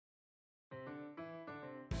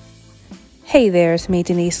Hey there, it's me,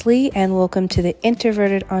 Denise Lee, and welcome to the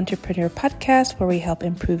Introverted Entrepreneur Podcast, where we help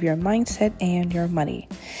improve your mindset and your money.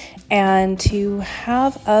 And to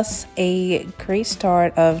have us a great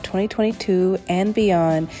start of 2022 and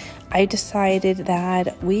beyond, I decided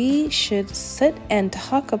that we should sit and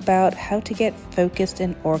talk about how to get focused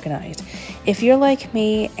and organized. If you're like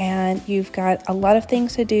me and you've got a lot of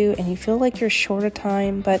things to do and you feel like you're short of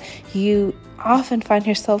time, but you often find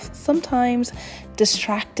yourself sometimes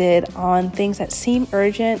distracted on things that seem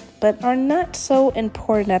urgent but are not so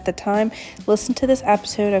important at the time, listen to this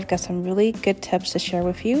episode. I've got some really good tips to share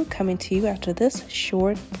with you coming to you after this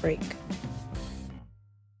short break.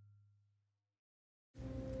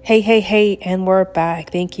 Hey, and we're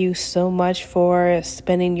back. Thank you so much for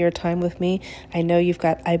spending your time with me. I know you've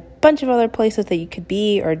got a bunch of other places that you could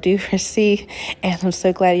be or do or see, and I'm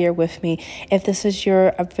so glad you're with me. If this is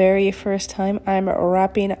your very first time, I'm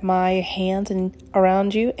wrapping my hands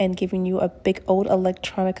around you and giving you a big old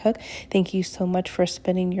electronic hug. Thank you so much for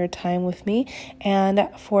spending your time with me. And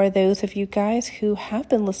for those of you guys who have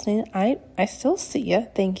been listening, I still see you.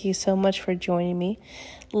 Thank you so much for joining me.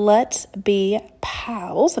 Let's be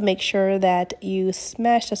pals. Make sure that you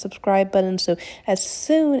smash the subscribe button so as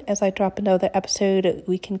soon as I drop another episode,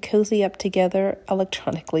 we can cozy up together,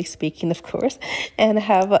 electronically speaking, of course, and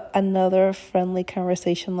have another friendly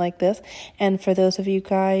conversation like this. And for those of you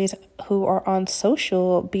guys who are on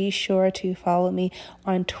social, be sure to follow me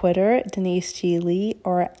on Twitter, Denise G. Lee,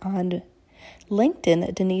 or on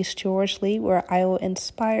LinkedIn, Denise George Lee, where I will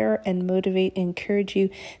inspire and motivate and encourage you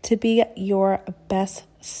to be your best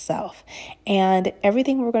self. And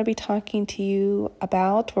everything we're going to be talking to you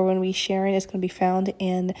about, we're going to be sharing, is going to be found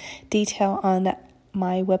in detail on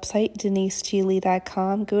my website,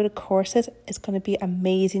 deniseglee.com. Go to courses. It's going to be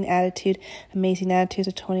Amazing Attitude. Amazing Attitude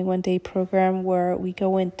is a 21-day program where we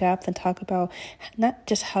go in depth and talk about not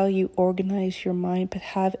just how you organize your mind, but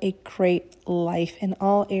have a great life in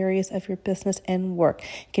all areas of your business and work.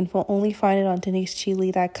 You can only find it on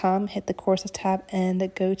deniseglee.com. Hit the courses tab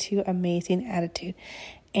and go to Amazing Attitude.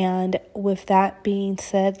 And with that being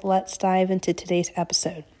said, let's dive into today's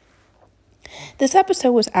episode. This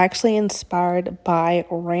episode was actually inspired by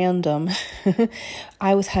random.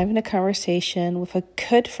 I was having a conversation with a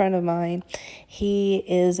good friend of mine. He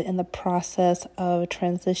is in the process of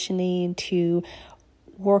transitioning to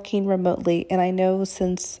working remotely. And I know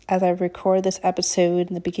since as I record this episode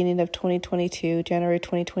in the beginning of 2022, January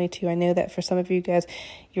 2022, I know that for some of you guys,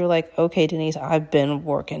 you're like, okay, Denise, I've been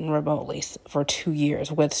working remotely for 2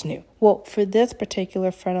 years. What's new? Well, for this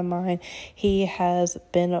particular friend of mine, he has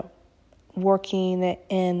been working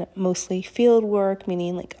in mostly field work,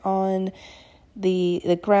 meaning like on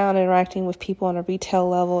the ground, interacting with people on a retail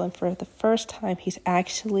level. And for the first time, he's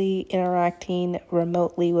actually interacting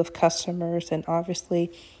remotely with customers. And obviously,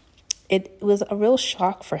 it was a real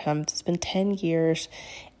shock for him. It's been 10 years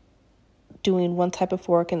doing one type of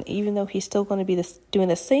work. And even though he's still going to be doing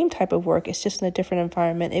the same type of work, it's just in a different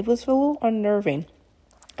environment. It was a little unnerving.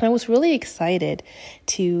 And I was really excited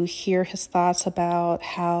to hear his thoughts about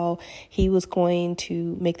how he was going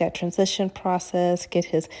to make that transition process, get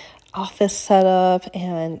his office set up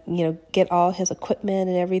and, get all his equipment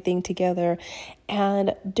and everything together.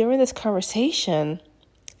 And during this conversation,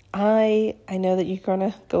 I know that you're going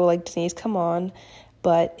to go like, Denise, come on.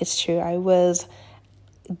 But it's true. I was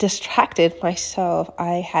distracted myself.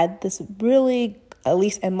 I had this really, at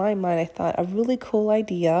least in my mind, I thought a really cool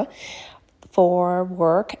idea for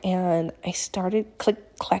work, and I started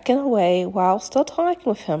clacking away while still talking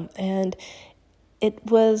with him. And it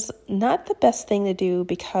was not the best thing to do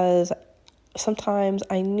because sometimes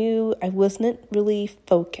I knew I wasn't really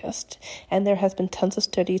focused. And there has been tons of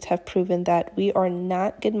studies have proven that we are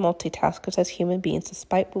not good multitaskers as human beings,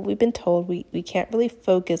 despite what we've been told. We can't really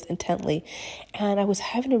focus intently. And I was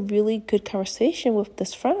having a really good conversation with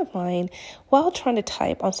this friend of mine while trying to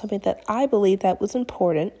type on something that I believe that was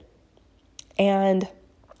important. And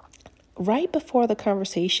right before the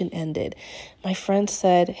conversation ended, my friend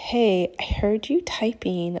said, "Hey, I heard you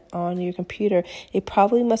typing on your computer. It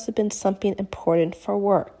probably must have been something important for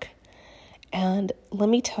work." And let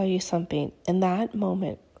me tell you something. In that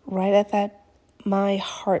moment, right at that, my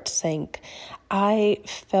heart sank. I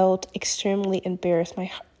felt extremely embarrassed.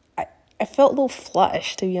 I felt a little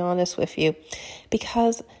flushed, to be honest with you,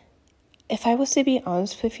 because if I was to be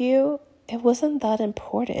honest with you, it wasn't that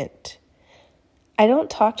important. I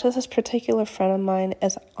don't talk to this particular friend of mine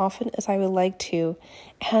as often as I would like to.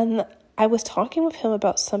 And I was talking with him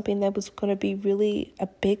about something that was going to be really a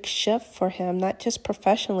big shift for him, not just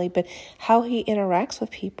professionally, but how he interacts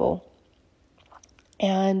with people.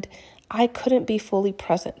 And I couldn't be fully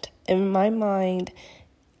present. In my mind,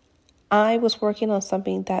 I was working on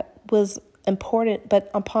something that was important,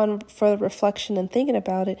 but upon further reflection and thinking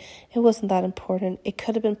about it, it wasn't that important. It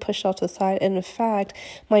could have been pushed off to the side. And in fact,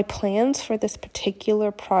 my plans for this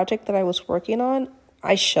particular project that I was working on,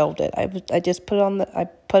 I shelved it. I just put it on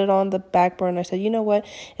the back burner. I said, you know what?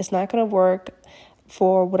 It's not going to work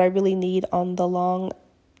for what I really need on the long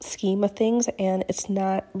scheme of things, and it's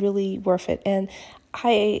not really worth it. And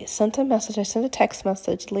I sent a text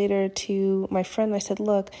message later to my friend. I said,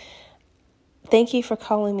 look, thank you for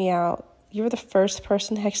calling me out. You were the first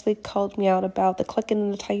person who actually called me out about the clicking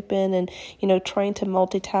and the typing and, trying to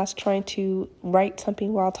multitask, trying to write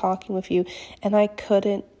something while talking with you. And I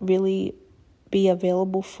couldn't really be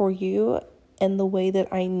available for you in the way that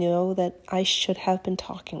I know that I should have been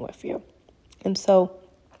talking with you. And so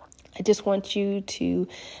I just want you to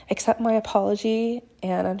accept my apology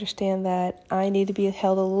and understand that I need to be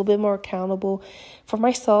held a little bit more accountable for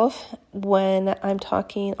myself when I'm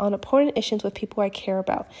talking on important issues with people I care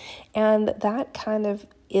about. And that kind of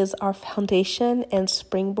is our foundation and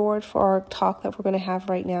springboard for our talk that we're going to have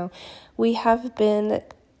right now. We have been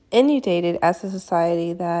inundated as a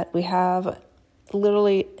society that we have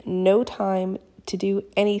literally no time to do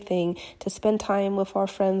anything, to spend time with our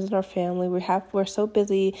friends and our family. We're so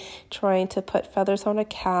busy trying to put feathers on a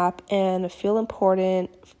cap and feel important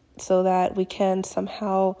so that we can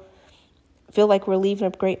somehow feel like we're leaving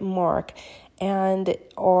a great mark.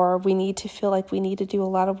 Or we need to feel like we need to do a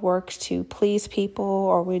lot of work to please people,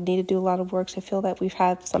 or we need to do a lot of work to feel that we've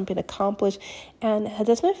had something accomplished. And it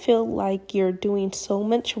doesn't feel like you're doing so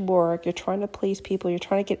much work, you're trying to please people, you're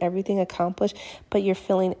trying to get everything accomplished, but you're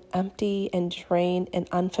feeling empty and drained and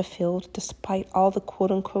unfulfilled despite all the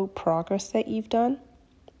quote-unquote progress that you've done?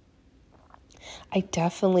 I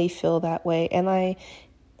definitely feel that way, and I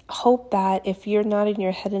hope that if you're not in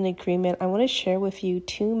your head in agreement, I want to share with you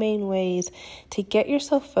two main ways to get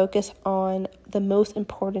yourself focused on the most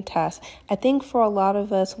important tasks. I think for a lot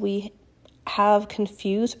of us, we have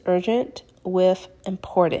confused urgent with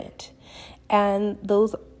important. And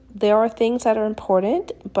there are things that are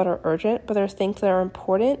important but are urgent, but there are things that are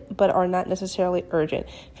important but are not necessarily urgent.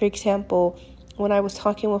 For example, when I was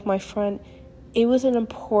talking with my friend, it was an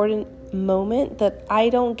important moment that I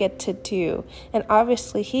don't get to do. And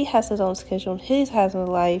obviously he has his own schedule, he has his own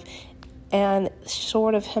life, and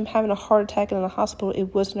short of him having a heart attack and in the hospital,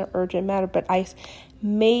 it wasn't an urgent matter, but I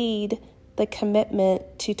made the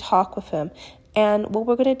commitment to talk with him. And what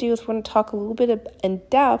we're going to do is we're going to talk a little bit in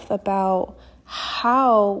depth about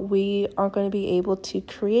how we are going to be able to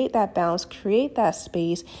create that balance, create that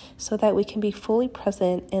space so that we can be fully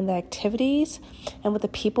present in the activities and with the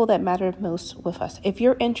people that matter most with us. If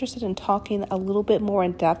you're interested in talking a little bit more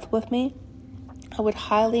in depth with me, I would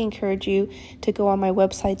highly encourage you to go on my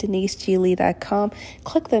website, deniseglee.com,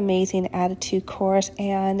 click the Amazing Attitude course,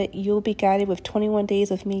 and you'll be guided with 21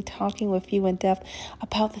 days of me talking with you in depth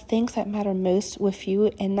about the things that matter most with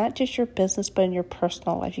you, and not just your business, but in your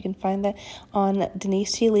personal life. You can find that on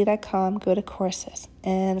deniseglee.com. Go to courses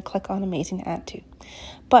and click on Amazing Attitude.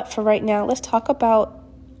 But for right now, let's talk about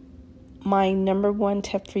my number one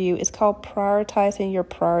tip for you. It's called prioritizing your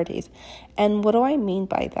priorities. And what do I mean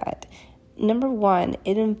by that? Number one,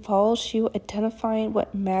 it involves you identifying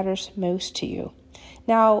what matters most to you.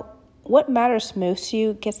 Now, what matters most to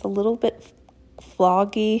you gets a little bit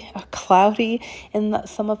cloudy in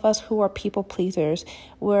some of us who are people pleasers,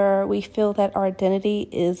 where we feel that our identity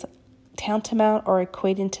is tantamount or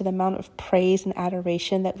equating to the amount of praise and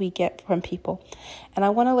adoration that we get from people. And I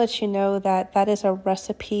want to let you know that that is a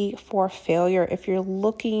recipe for failure if you're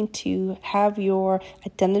looking to have your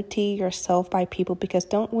identity yourself by people, because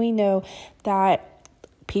don't we know that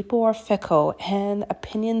people are fickle and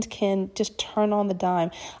opinions can just turn on the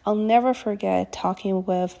dime. I'll never forget talking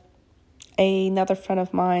with another friend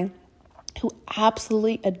of mine who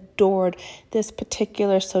absolutely adored this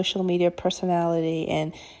particular social media personality,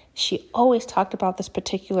 and she always talked about this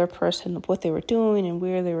particular person, what they were doing and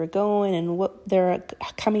where they were going and what their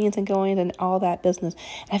comings and goings and all that business.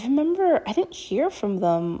 And I remember I didn't hear from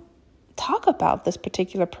them talk about this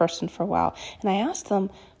particular person for a while. And I asked them,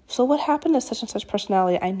 so what happened to such and such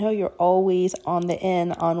personality? I know you're always on the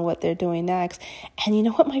in on what they're doing next. And you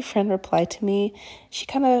know what my friend replied to me? She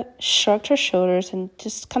kind of shrugged her shoulders and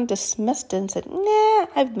just kind of dismissed it and said, nah,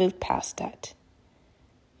 I've moved past that.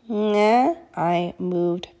 Nah, I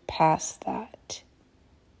moved past that.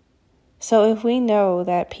 So if we know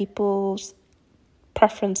that people's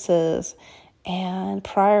preferences and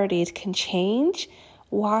priorities can change,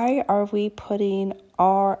 why are we putting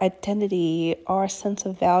our identity, our sense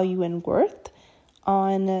of value and worth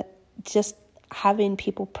on just having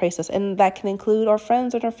people praise us? And that can include our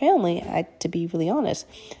friends and our family, to be really honest.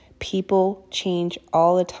 People change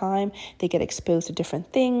all the time. They get exposed to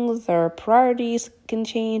different things. Their priorities can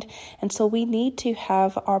change. And so we need to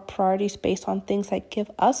have our priorities based on things that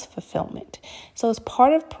give us fulfillment. So as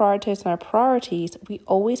part of prioritizing our priorities, we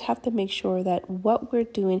always have to make sure that what we're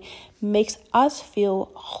doing makes us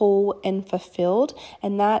feel whole and fulfilled,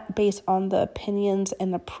 and not based on the opinions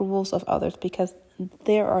and approvals of others, because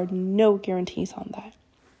there are no guarantees on that.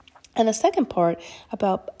 And the second part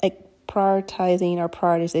about prioritizing our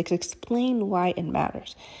priorities is explain why it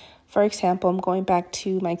matters. For example, I'm going back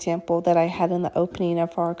to my example that I had in the opening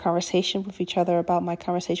of our conversation with each other about my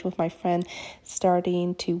conversation with my friend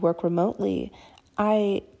starting to work remotely.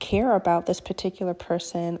 I care about this particular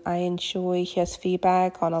person. I enjoy his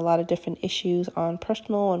feedback on a lot of different issues on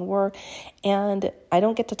personal and work, and I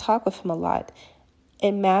don't get to talk with him a lot.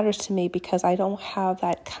 It matters to me because I don't have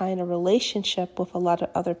that kind of relationship with a lot of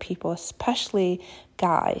other people, especially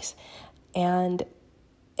guys. And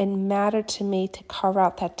it mattered to me to carve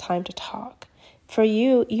out that time to talk. For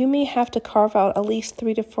you, you may have to carve out at least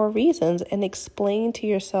 3 to 4 reasons and explain to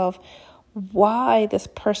yourself why this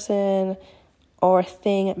person or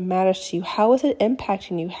thing matters to you. How is it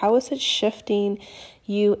impacting you? How is it shifting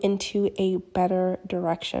you into a better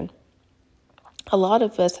direction? A lot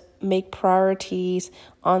of us make priorities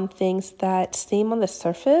on things that seem on the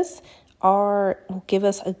surface will give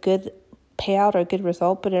us a good payout or a good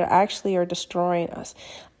result, but it actually are destroying us.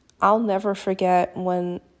 I'll never forget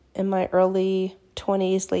when in my early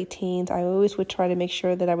 20s, late teens, I always would try to make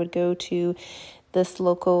sure that I would go to this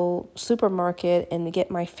local supermarket and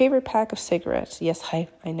get my favorite pack of cigarettes. Yes, I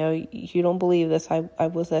know you don't believe this. I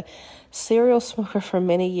was a serial smoker for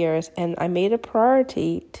many years, and I made a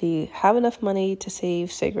priority to have enough money to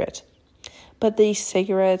save cigarettes. But these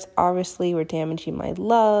cigarettes obviously were damaging my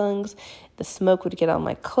lungs. The smoke would get on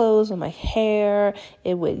my clothes, on my hair.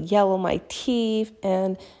 It would yellow my teeth,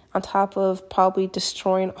 and on top of probably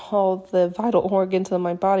destroying all the vital organs of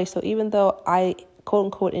my body. So even though I, quote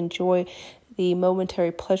unquote, enjoy the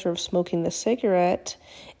momentary pleasure of smoking the cigarette,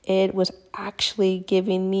 it was actually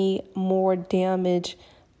giving me more damage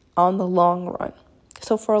on the long run.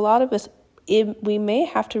 So for a lot of us, we may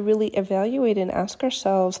have to really evaluate and ask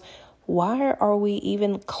ourselves, why are we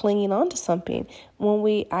even clinging on to something when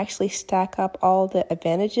we actually stack up all the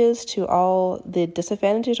advantages to all the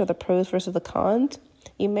disadvantages, or the pros versus the cons?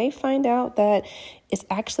 You may find out that it's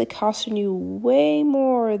actually costing you way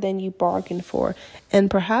more than you bargained for.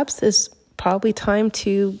 And perhaps it's probably time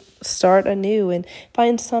to start anew and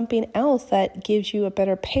find something else that gives you a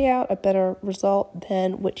better payout, a better result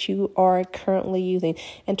than what you are currently using,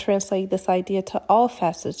 and translate this idea to all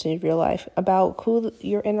facets of your life about who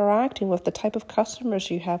you're interacting with, the type of customers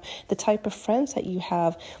you have, the type of friends that you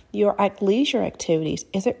have, your leisure activities.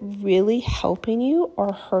 Is it really helping you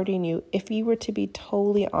or hurting you, if you were to be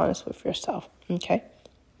totally honest with yourself? Okay.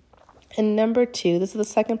 And number 2, this is the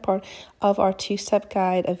second part of our 2-step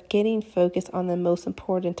guide of getting focused on the most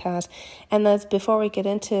important task. And that's, before we get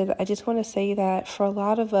into it, I just want to say that for a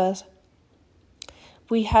lot of us,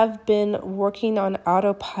 we have been working on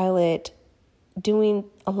autopilot, doing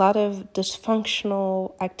a lot of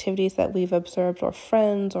dysfunctional activities that we've observed our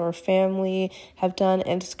friends or family have done,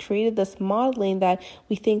 and it's created this modeling that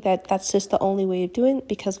we think that that's just the only way of doing it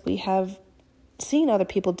because we have seen other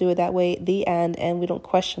people do it that way, and we don't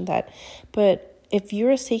question that. But if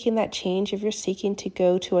you're seeking that change, if you're seeking to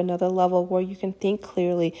go to another level where you can think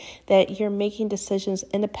clearly, that you're making decisions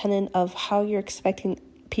independent of how you're expecting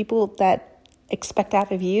people that expect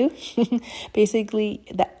out of you, basically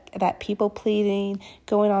that people pleasing,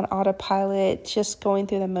 going on autopilot, just going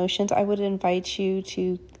through the motions, I would invite you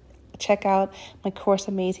to check out my course,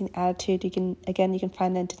 Amazing Attitude. You can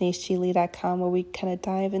find it at deniseglee.com, where we kind of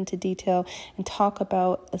dive into detail and talk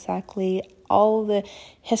about exactly all the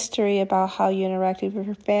history about how you interacted with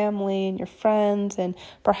your family and your friends, and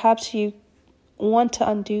perhaps you want to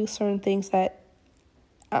undo certain things that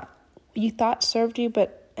you thought served you,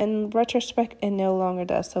 but in retrospect, it no longer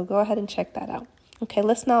does. So go ahead and check that out. Okay,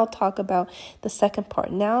 let's now talk about the second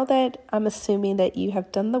part. Now that I'm assuming that you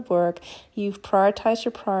have done the work, you've prioritized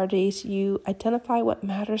your priorities, you identify what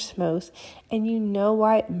matters most, and you know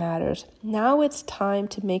why it matters, now it's time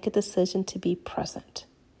to make a decision to be present.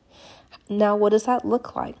 Now, what does that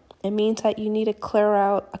look like? It means that you need to clear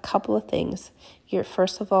out a couple of things.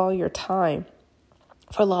 First of all, your time.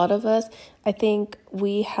 For a lot of us, I think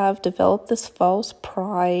we have developed this false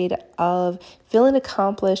pride of feeling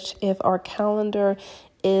accomplished if our calendar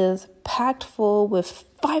is packed full with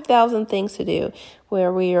 5,000 things to do,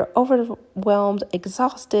 where we are overwhelmed,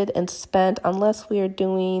 exhausted, and spent unless we are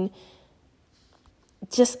doing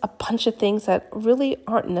just a bunch of things that really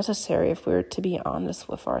aren't necessary if we're to be honest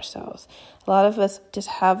with ourselves. A lot of us just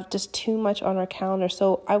have just too much on our calendar.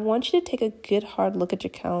 So I want you to take a good hard look at your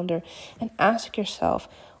calendar and ask yourself,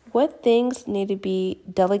 what things need to be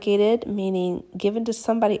delegated, meaning given to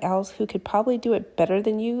somebody else who could probably do it better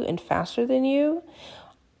than you and faster than you,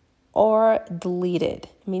 or deleted,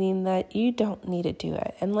 meaning that you don't need to do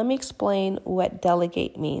it. And let me explain what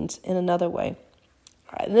delegate means in another way.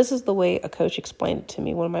 And this is the way a coach explained it to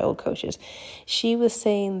me, one of my old coaches. She was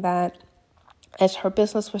saying that as her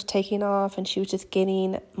business was taking off and she was just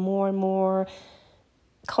getting more and more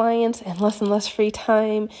clients and less free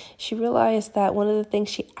time, she realized that one of the things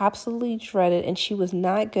she absolutely dreaded and she was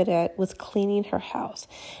not good at was cleaning her house.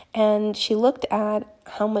 And she looked at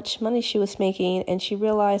how much money she was making and she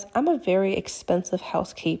realized, I'm a very expensive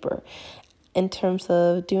housekeeper. In terms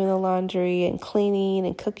of doing the laundry and cleaning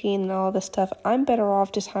and cooking and all this stuff, I'm better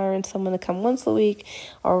off just hiring someone to come once a week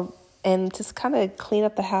and just kind of clean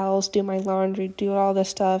up the house, do my laundry, do all this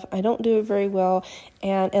stuff. I don't do it very well,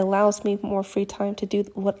 and it allows me more free time to do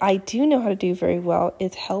what I do know how to do very well,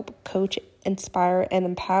 is help coach, inspire, and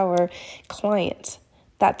empower clients.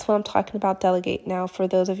 That's what I'm talking about, delegate. Now, for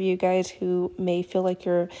those of you guys who may feel like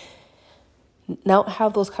you're don't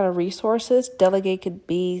have those kind of resources, delegate could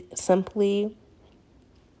be simply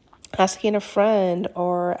asking a friend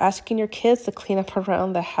or asking your kids to clean up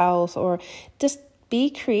around the house, or just be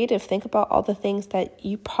creative. Think about all the things that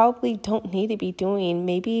you probably don't need to be doing.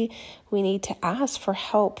 Maybe we need to ask for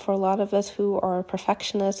help. For a lot of us who are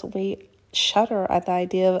perfectionists, we shudder at the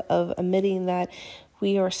idea of admitting that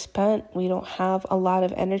we are spent, we don't have a lot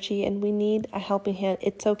of energy, and we need a helping hand.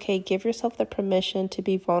 It's okay. Give yourself the permission to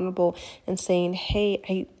be vulnerable and saying,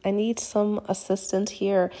 hey, I need some assistance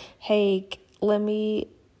here. Hey, let me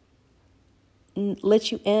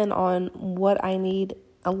let you in on what I need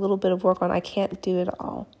a little bit of work on. I can't do it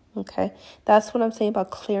all. Okay? That's what I'm saying about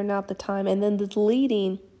clearing out the time. And then the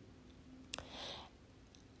deleting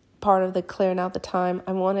part of the clearing out the time,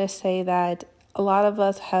 I want to say that a lot of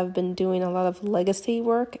us have been doing a lot of legacy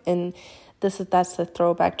work, and that's the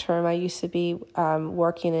throwback term. I used to be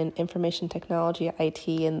working in information technology, IT,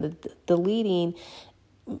 and the deleting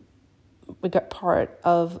part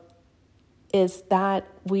of is that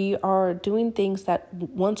we are doing things that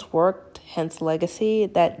once worked, hence legacy,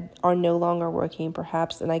 that are no longer working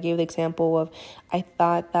perhaps. And I gave the example of, I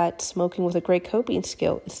thought that smoking was a great coping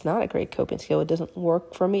skill. It's not a great coping skill. It doesn't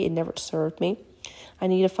work for me. It never served me. I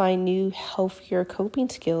need to find new, healthier coping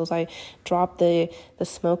skills. I dropped the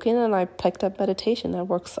smoking and I picked up meditation. That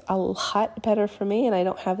works a lot better for me, and I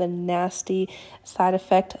don't have the nasty side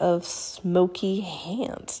effect of smoky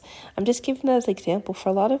hands. I'm just giving that as an example. For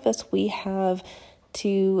a lot of us, we have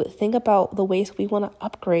to think about the ways we want to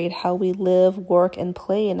upgrade how we live, work, and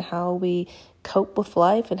play, and how we cope with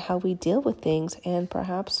life and how we deal with things. And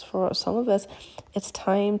perhaps for some of us, it's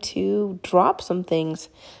time to drop some things.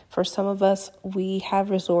 For some of us, we have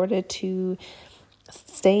resorted to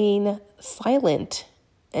staying silent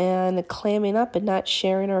and clamming up and not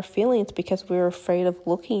sharing our feelings because we're afraid of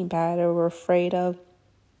looking bad, or we're afraid of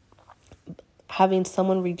having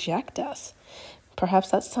someone reject us.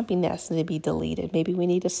 Perhaps that's something that needs to be deleted. Maybe we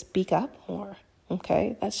need to speak up more.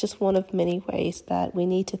 Okay, that's just one of many ways that we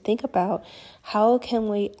need to think about how can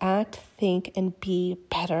we act, think, and be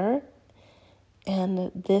better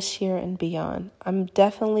and this year and beyond. I'm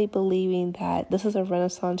definitely believing that this is a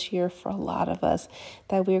renaissance year for a lot of us,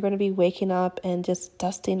 that we're going to be waking up and just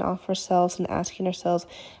dusting off ourselves and asking ourselves,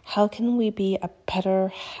 how can we be a better,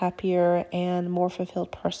 happier, and more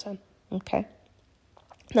fulfilled person? Okay.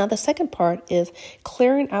 Now, the second part is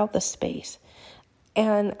clearing out the space.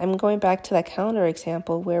 And I'm going back to that calendar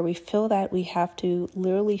example where we feel that we have to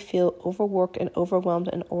literally feel overworked and overwhelmed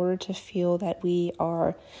in order to feel that we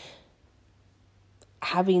are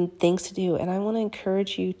having things to do. And I want to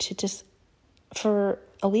encourage you to just, for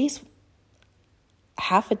at least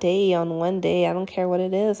half a day on one day, I don't care what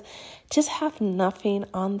it is, just have nothing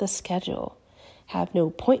on the schedule. Have no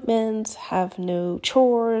appointments, have no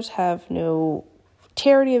chores, have no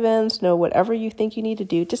charity events, no whatever you think you need to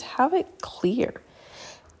do. Just have it clear.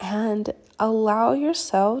 And allow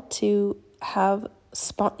yourself to have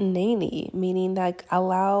spontaneity, meaning that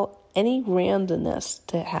allow any randomness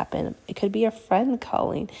to happen. It could be a friend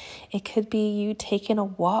calling. It could be you taking a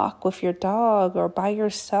walk with your dog or by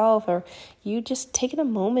yourself, or you just taking a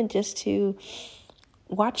moment just to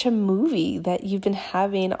watch a movie that you've been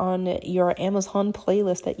having on your Amazon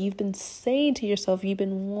playlist that you've been saying to yourself you've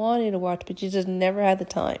been wanting to watch, but you just never had the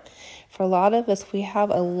time. For a lot of us, we have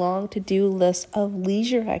a long to-do list of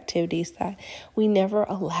leisure activities that we never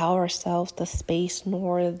allow ourselves the space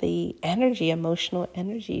nor the energy, emotional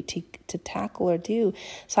energy to tackle or do.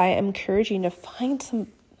 So I am encouraging you to find some,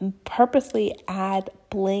 purposely add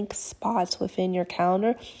blank spots within your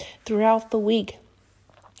calendar throughout the week.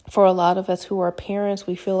 For a lot of us who are parents,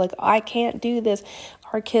 we feel like, I can't do this.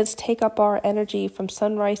 Our kids take up our energy from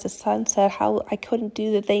sunrise to sunset. How I couldn't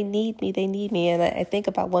do that. They need me. And I think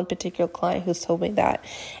about one particular client who's told me that.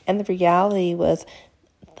 And the reality was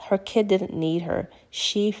her kid didn't need her.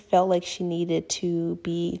 She felt like she needed to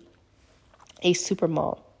be a super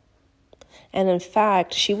mom. And in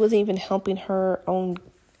fact, she wasn't even helping her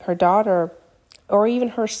daughter or even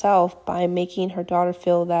herself by making her daughter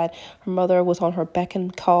feel that her mother was on her beck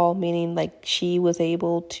and call, meaning like she was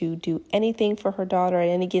able to do anything for her daughter at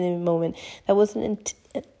any given moment. That wasn't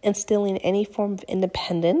instilling any form of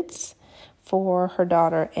independence for her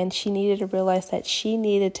daughter. And she needed to realize that she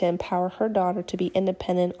needed to empower her daughter to be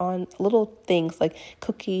independent on little things like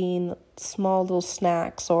cooking small little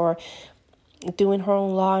snacks or doing her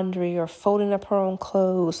own laundry or folding up her own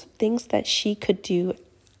clothes, things that she could do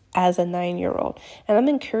as a 9-year-old. And I'm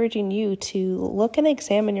encouraging you to look and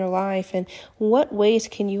examine your life and what ways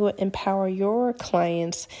can you empower your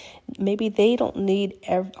clients. Maybe they don't need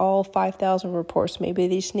all 5,000 reports. Maybe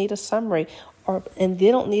they just need a summary, and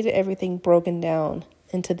they don't need everything broken down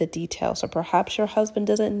into the details. Or perhaps your husband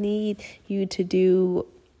doesn't need you to do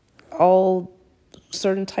all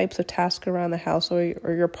certain types of tasks around the house, or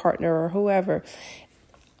your partner or whoever.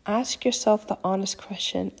 Ask yourself the honest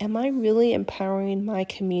question, am I really empowering my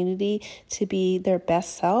community to be their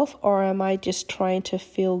best self, or am I just trying to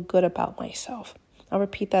feel good about myself? I'll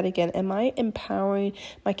repeat that again. Am I empowering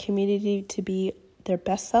my community to be their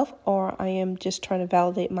best self, or I am just trying to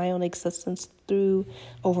validate my own existence through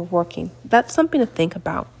overworking? That's something to think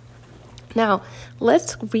about. Now,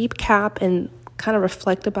 let's recap and kind of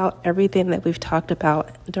reflect about everything that we've talked about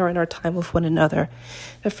during our time with one another.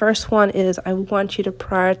 The first one is I want you to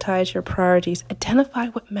prioritize your priorities. Identify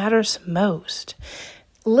what matters most.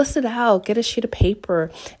 List it out, get a sheet of paper,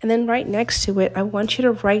 and then right next to it, I want you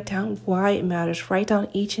to write down why it matters. Write down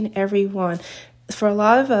each and every one. For a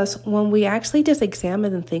lot of us, when we actually just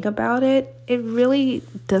examine and think about it, it really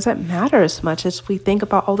doesn't matter as much as we think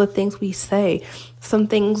about all the things we say. Some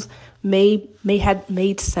things may had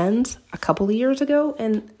made sense a couple of years ago,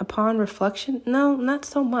 and upon reflection, no, not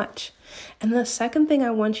so much. And the second thing I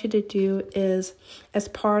want you to do is, as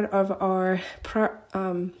part of our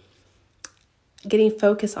getting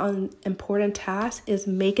focused on important tasks, is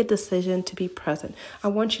make a decision to be present. I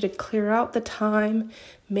want you to clear out the time,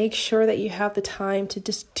 make sure that you have the time to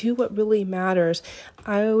just do what really matters.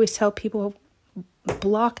 I always tell people,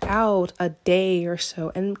 block out a day or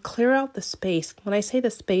so and clear out the space. When I say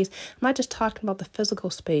the space, I'm not just talking about the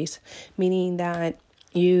physical space, meaning that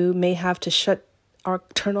you may have to shut or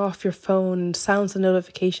turn off your phone, silence the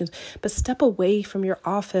notifications, but step away from your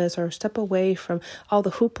office or step away from all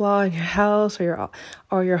the hoopla in your house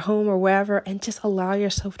or your home or wherever, and just allow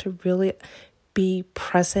yourself to really be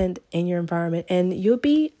present in your environment. And you'll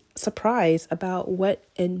be surprised about what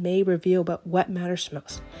it may reveal about what matters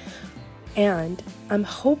most. And I'm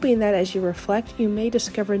hoping that as you reflect, you may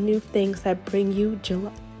discover new things that bring you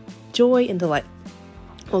joy and delight.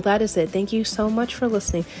 Well, that is it. Thank you so much for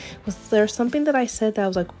listening. Was there something that I said that I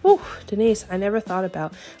was like, whoa, Denise, I never thought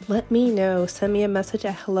about? Let me know. Send me a message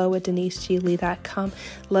at hello@deniseglee.com.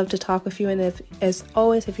 Love to talk with you. And as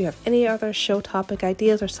always, if you have any other show topic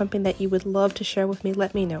ideas or something that you would love to share with me,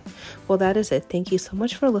 let me know. Well, that is it. Thank you so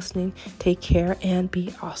much for listening. Take care and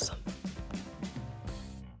be awesome.